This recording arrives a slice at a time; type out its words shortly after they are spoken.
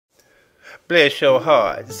Bless your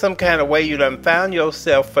heart. Some kind of way you done found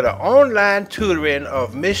yourself for the online tutoring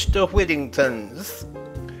of Mr. Whittington's.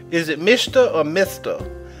 Is it Mr. or Mr.?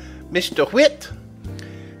 Mr. Whit?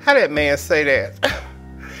 How that man say that?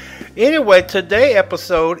 Anyway, today's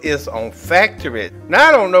episode is on factoring. Now,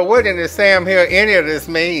 I don't know what in this Sam here any of this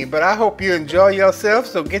mean, but I hope you enjoy yourself.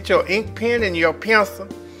 So get your ink pen and your pencil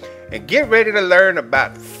and get ready to learn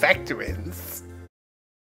about factorings.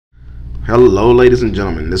 Hello ladies and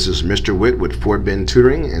gentlemen, this is Mr. Whit with m⁹n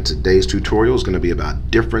Tutoring, and today's tutorial is going to be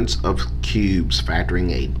about difference of cubes,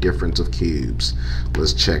 factoring a difference of cubes.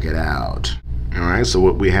 Let's check it out. Alright, so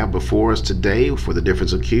what we have before us today for the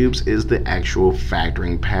difference of cubes is the actual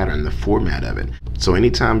factoring pattern, the format of it. So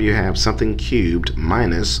anytime you have something cubed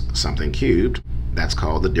minus something cubed, that's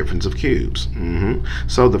called the difference of cubes.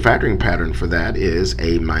 So the factoring pattern for that is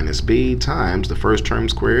a minus b times the first term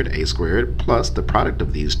squared, a squared, plus the product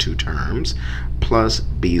of these two terms, plus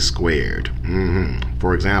b squared.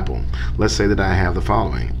 For example, let's say that I have the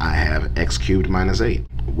following. I have x cubed minus 8.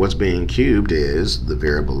 What's being cubed is the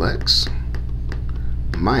variable x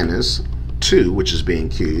minus 2, which is being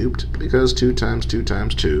cubed because 2 times 2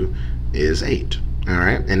 times 2 is 8.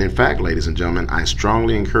 Alright, and in fact, ladies and gentlemen, I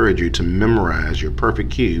strongly encourage you to memorize your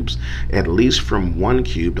perfect cubes, at least from 1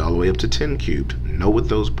 cubed all the way up to 10 cubed. Know what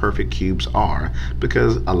those perfect cubes are,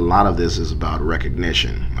 because a lot of this is about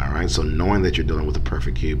recognition. Alright, so knowing that you're dealing with a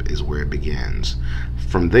perfect cube is where it begins.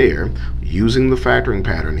 From there, using the factoring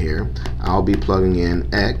pattern here, I'll be plugging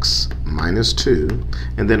in x minus 2,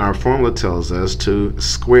 and then our formula tells us to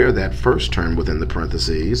square that first term within the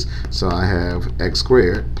parentheses. So I have x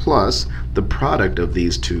squared plus the product of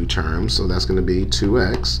these two terms, so that's going to be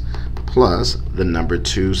 2x plus the number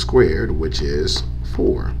 2 squared, which is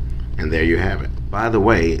 4. And there you have it. By the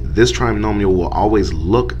way, this trinomial will always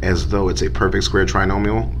look as though it's a perfect square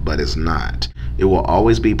trinomial, but it's not. It will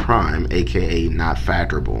always be prime, aka not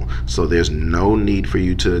factorable. So there's no need for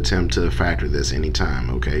you to attempt to factor this anytime,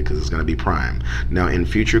 okay? Because it's going to be prime. Now, in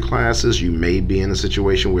future classes, you may be in a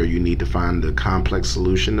situation where you need to find the complex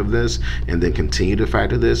solution of this and then continue to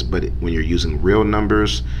factor this. But when you're using real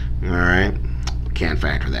numbers, all right, can't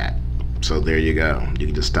factor that. So there you go. You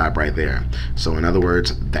can just stop right there. So in other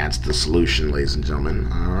words, that's the solution, ladies and gentlemen.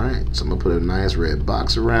 Alright, so I'm going to put a nice red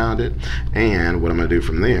box around it. And what I'm going to do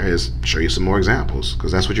from there is show you some more examples,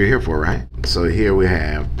 because that's what you're here for, right? So here we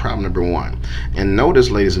have problem number 1. And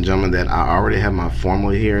notice, ladies and gentlemen, that I already have my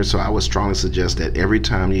formula here. So I would strongly suggest that every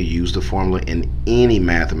time you use the formula in any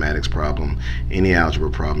mathematics problem, any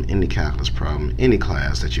algebra problem, any calculus problem, any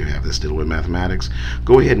class that you have that's dealing with mathematics,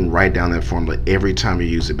 go ahead and write down that formula every time you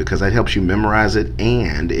use it, because that helps you memorize it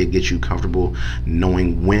and it gets you comfortable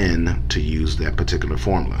knowing when to use that particular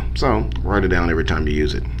formula. So write it down every time you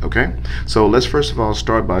use it, okay? So let's first of all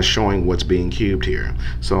start by showing what's being cubed here.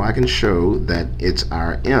 So I can show that it's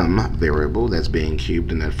our m variable that's being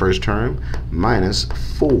cubed in that first term minus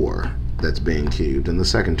 4 that's being cubed in the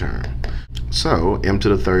second term. So m to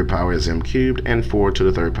the third power is m cubed and 4 to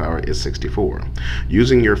the third power is 64.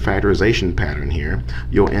 Using your factorization pattern here,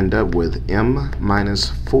 you'll end up with m minus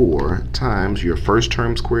 4 times your first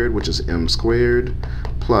term squared, which is m squared,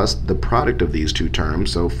 plus the product of these two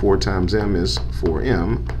terms. So 4 times m is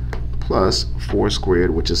 4m, plus 4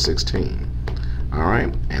 squared, which is 16.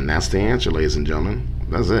 Alright, and that's the answer, ladies and gentlemen.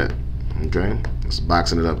 That's it. Okay, it's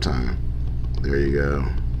boxing it up time. There you go.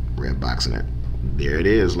 Red boxing it. There it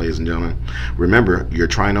is, ladies and gentlemen. Remember, your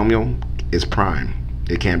trinomial is prime.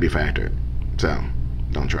 It can't be factored. So,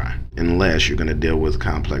 don't try. Unless you're going to deal with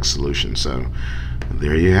complex solutions. So,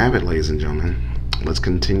 there you have it, ladies and gentlemen. Let's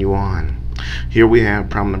continue on. Here we have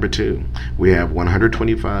problem number 2. We have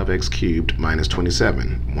 125x cubed minus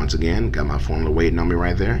 27. Once again, got my formula waiting on me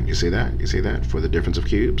right there. You see that? You see that? For the difference of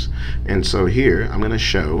cubes. And so here, I'm going to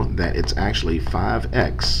show that it's actually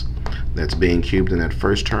 5x that's being cubed in that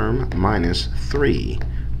first term minus 3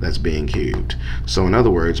 that's being cubed. So in other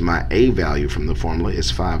words, my a value from the formula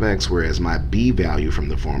is 5x, whereas my b value from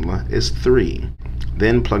the formula is 3.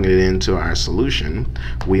 Then plugging it into our solution,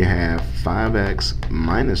 we have 5x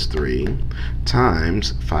minus 3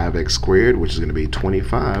 times 5x squared, which is going to be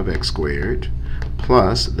 25x squared,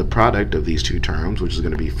 plus the product of these two terms, which is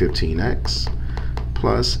going to be 15x,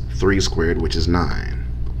 plus 3 squared, which is 9.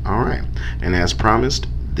 Alright, and as promised,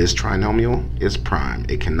 this trinomial is prime.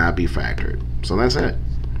 It cannot be factored. So that's it.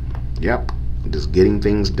 Yep. Just getting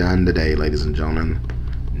things done today, ladies and gentlemen.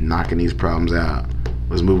 Knocking these problems out.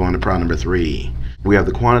 Let's move on to problem number 3. We have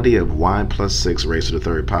the quantity of y plus 6 raised to the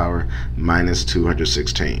third power minus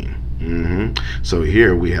 216. So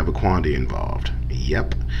here we have a quantity involved.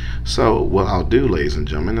 Yep. So what I'll do, ladies and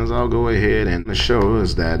gentlemen, is I'll go ahead and show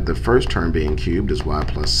is that the first term being cubed is y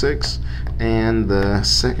plus 6, and the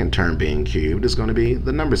second term being cubed is going to be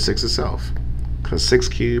the number 6 itself. Because 6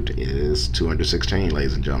 cubed is 216,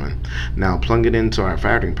 ladies and gentlemen. Now plug it into our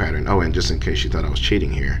factoring pattern. Oh, and just in case you thought I was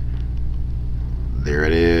cheating here, there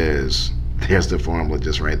it is. There's the formula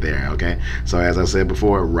just right there, okay? So as I said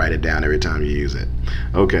before, write it down every time you use it.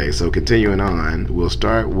 Okay, so continuing on, we'll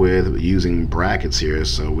start with using brackets here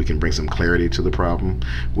so we can bring some clarity to the problem.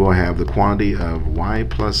 We'll have the quantity of y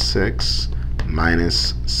plus 6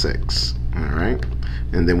 minus 6, all right?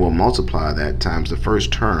 And then we'll multiply that times the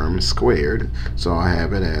first term squared. So I'll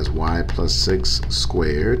have it as y plus 6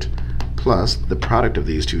 squared plus the product of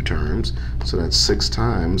these two terms. So that's 6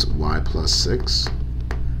 times y plus 6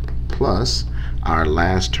 plus our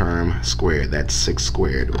last term squared. That's 6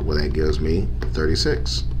 squared. Well, that gives me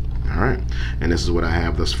 36. All right. And this is what I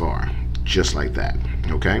have thus far. Just like that.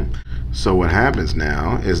 Okay. So what happens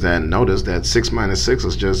now is that notice that 6 minus 6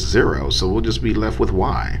 is just 0. So we'll just be left with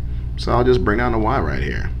y. So I'll just bring down the y right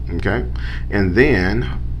here. Okay. And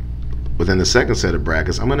then within the second set of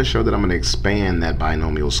brackets, I'm going to show that I'm going to expand that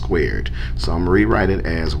binomial squared. So I'm going to rewrite it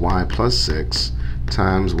as y plus 6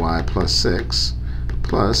 times y plus 6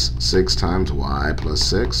 plus 6 times y plus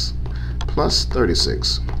 6 plus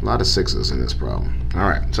 36. A lot of 6's in this problem. All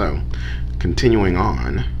right, so continuing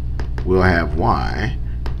on, we'll have y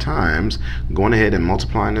times, going ahead and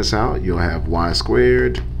multiplying this out, you'll have y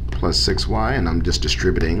squared plus 6y, and I'm just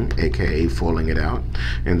distributing, aka folding it out.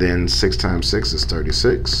 And then 6 times 6 is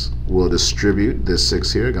 36. We'll distribute this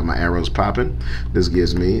 6 here. Got my arrows popping. This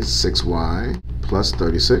gives me 6y plus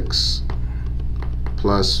 36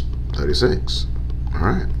 plus 36. All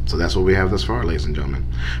right, so that's what we have thus far, ladies and gentlemen.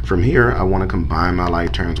 From here, I want to combine my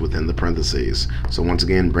like terms within the parentheses. So once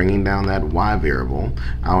again, bringing down that y variable,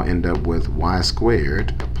 I'll end up with y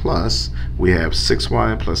squared plus, we have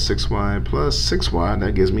 6y plus 6y plus 6y.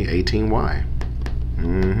 That gives me 18y.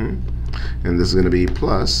 And this is going to be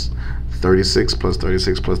plus 36 plus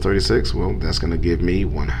 36 plus 36. Well, that's going to give me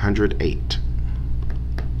 108.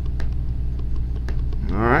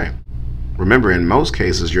 All right. Remember, in most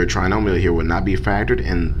cases, your trinomial here will not be factored,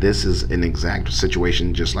 and this is an exact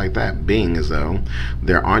situation just like that, being as though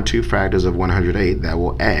there aren't two factors of 108 that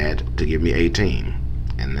will add to give me 18.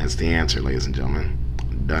 And that's the answer, ladies and gentlemen.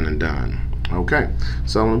 Done and done. Okay,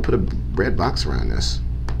 so I'm going to put a red box around this.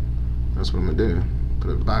 That's what I'm going to do. Put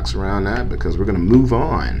a box around that because we're going to move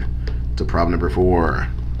on to problem number 4.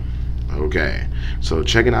 Okay, so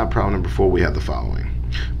checking out problem number 4, we have the following.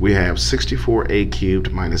 We have 64a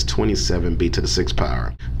cubed minus 27b to the 6th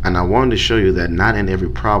power. And I wanted to show you that not in every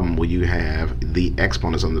problem will you have the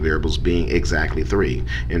exponents on the variables being exactly 3.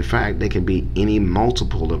 In fact, they can be any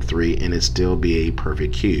multiple of 3 and it still be a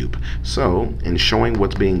perfect cube. So, in showing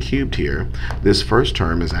what's being cubed here, this first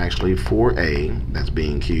term is actually 4a that's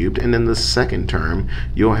being cubed, and then the second term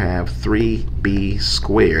you'll have 3b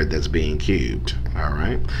squared that's being cubed.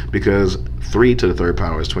 Alright? Because 3 to the 3rd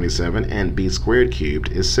power is 27 and b squared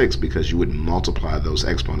cubed is 6 because you would multiply those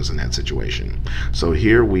exponents in that situation. So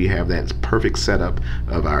here we have that perfect setup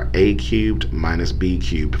of our a cubed minus b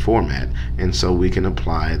cubed format, and so we can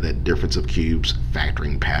apply that difference of cubes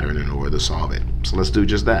factoring pattern in order to solve it. So let's do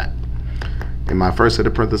just that. In my first set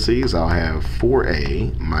of parentheses, I'll have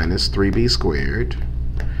 4a minus 3b squared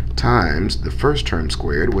times the first term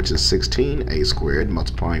squared, which is 16a squared,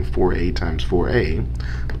 multiplying 4a times 4a,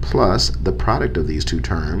 plus the product of these two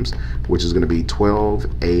terms, which is going to be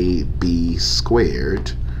 12ab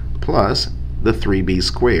squared, plus the 3b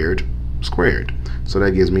squared squared. So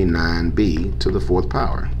that gives me 9b to the 4th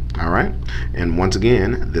power. All right, and once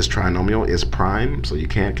again, this trinomial is prime, so you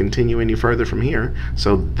can't continue any further from here.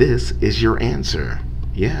 So this is your answer.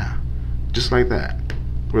 Yeah, just like that.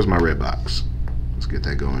 Where's my red box? Let's get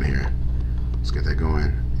that going here. Let's get that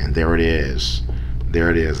going. And there it is.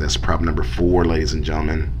 There it is. That's problem number 4, ladies and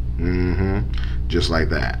gentlemen. Just like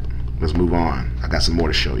that. Let's move on. I got some more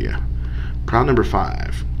to show you. Problem number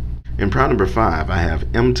 5. In problem number 5, I have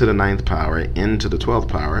m to the 9th power, n to the 12th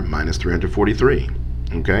power, minus 343.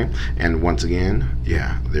 Okay? And once again,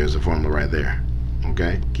 yeah, there's a formula right there.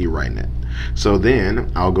 Okay? Keep writing it. So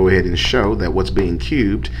then I'll go ahead and show that what's being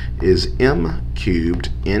cubed is m cubed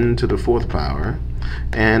n to the 4th power,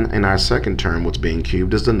 and in our second term what's being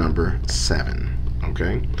cubed is the number 7.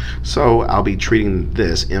 Okay, so I'll be treating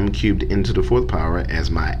this m cubed into the fourth power as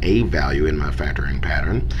my a value in my factoring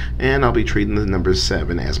pattern, and I'll be treating the number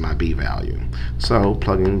 7 as my b value. So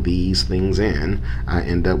plugging these things in, I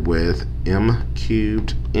end up with m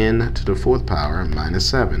cubed n to the fourth power minus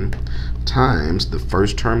 7 times the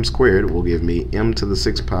first term squared will give me m to the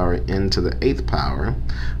 6th power n to the 8th power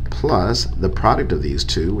plus the product of these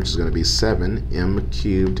two, which is going to be 7m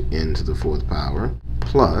cubed n to the 4th power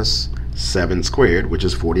plus 7 squared, which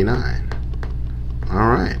is 49.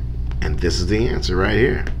 Alright, and this is the answer right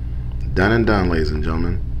here. Done and done, ladies and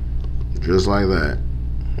gentlemen. Just like that.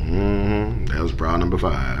 That was problem number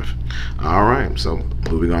 5. Alright, so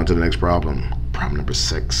moving on to the next problem. Problem number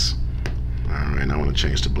 6. Alright, I want to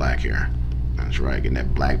change to black here. That's right, getting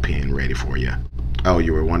that black pen ready for you. Oh,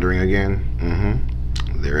 you were wondering again?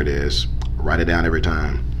 There it is. Write it down every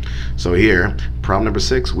time. So here, problem number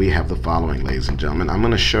 6, we have the following, ladies and gentlemen. I'm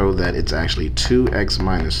going to show that it's actually 2x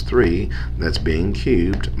minus 3 that's being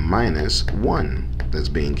cubed minus 1 that's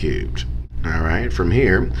being cubed. Alright, from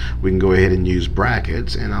here, we can go ahead and use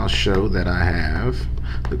brackets, and I'll show that I have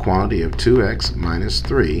the quantity of 2x minus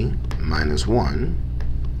 3 minus 1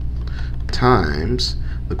 times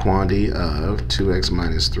the quantity of 2x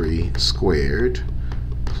minus 3 squared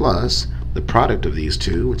plus the product of these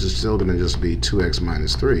two, which is still going to just be 2x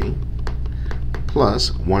minus 3,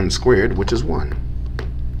 plus 1 squared, which is 1.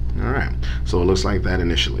 Alright, so it looks like that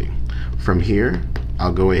initially. From here,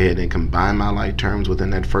 I'll go ahead and combine my like terms within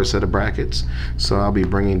that first set of brackets. So I'll be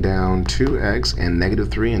bringing down 2x and negative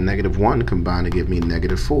 3 and negative 1 combined to give me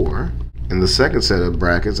negative 4. In the second set of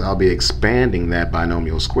brackets, I'll be expanding that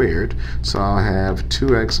binomial squared. So I'll have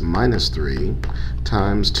 2x minus 3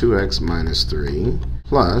 times 2x minus 3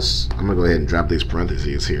 plus, I'm going to go ahead and drop these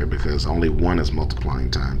parentheses here because only 1 is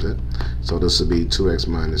multiplying times it. So this will be 2x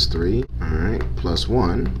minus 3, alright, plus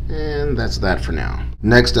 1, and that's that for now.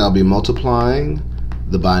 Next, I'll be multiplying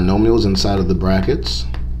the binomials inside of the brackets.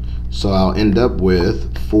 So I'll end up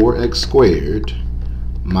with 4x squared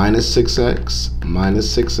minus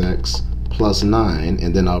 6x plus 9,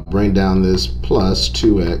 and then I'll bring down this plus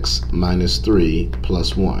 2x minus 3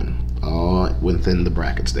 plus 1. All within the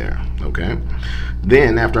brackets there, okay?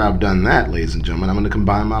 Then after I've done that, ladies and gentlemen, I'm going to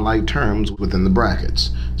combine my like terms within the brackets.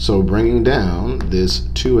 So bringing down this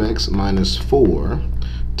 2x minus 4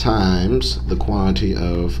 times the quantity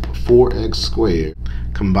of 4x squared,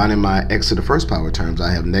 combining my x to the first power terms,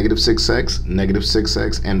 I have negative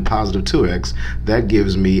 6x, and positive 2x. That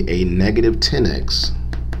gives me a negative 10x.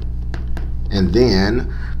 And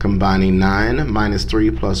then combining 9 minus 3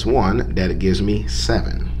 plus 1, that gives me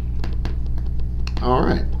 7.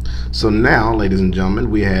 Alright, so now, ladies and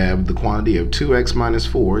gentlemen, we have the quantity of 2x minus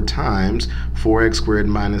 4 times 4x squared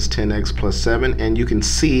minus 10x plus 7, and you can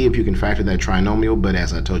see if you can factor that trinomial, but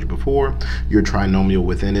as I told you before, your trinomial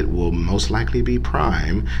within it will most likely be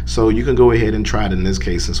prime, so you can go ahead and try it in this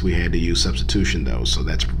case since we had to use substitution though, so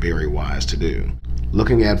that's very wise to do.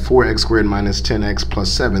 Looking at 4x squared minus 10x plus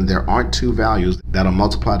 7, there aren't two values that'll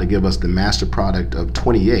multiply to give us the master product of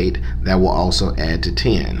 28 that will also add to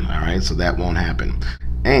 10. Alright, so that won't happen.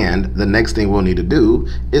 And the next thing we'll need to do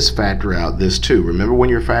is factor out this too. Remember, when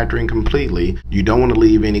you're factoring completely, you don't want to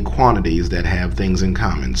leave any quantities that have things in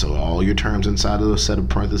common. So all your terms inside of a set of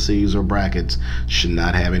parentheses or brackets should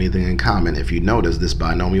not have anything in common. If you notice this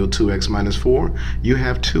binomial 2x minus 4, you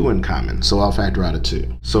have 2 in common. So I'll factor out a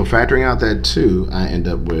 2. So factoring out that 2, I end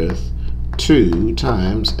up with 2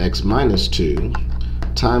 times x minus 2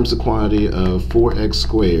 times the quantity of 4x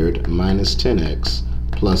squared minus 10x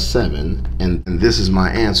plus 7, and this is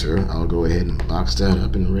my answer. I'll go ahead and box that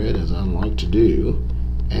up in red as I like to do.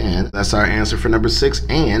 And that's our answer for number 6,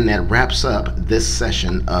 and that wraps up this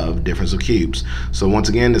session of Difference of Cubes. So once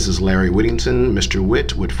again, this is Larry Whittington, Mr.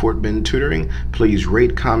 Witt with Fort Bend Tutoring. Please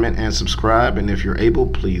rate, comment, and subscribe, and if you're able,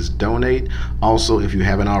 please donate. Also, if you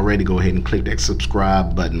haven't already, go ahead and click that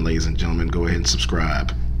subscribe button, ladies and gentlemen. Go ahead and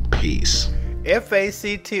subscribe. Peace.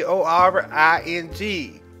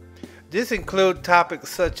 FACTORING. This includes topics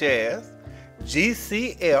such as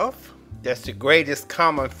GCF, that's the greatest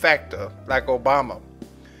common factor, like Obama,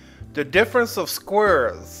 the difference of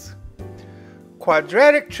squares,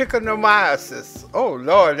 quadratic trigonometry, oh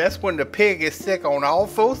Lord, that's when the pig is sick on all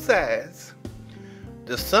 4 sides,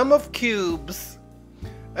 the sum of cubes,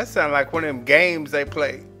 that sounds like one of them games they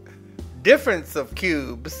play, difference of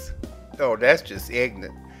cubes, oh that's just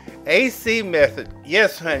ignorant. AC method,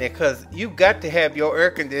 yes honey, because you got to have your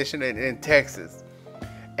air conditioning in Texas.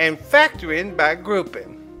 And factoring by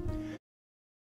grouping.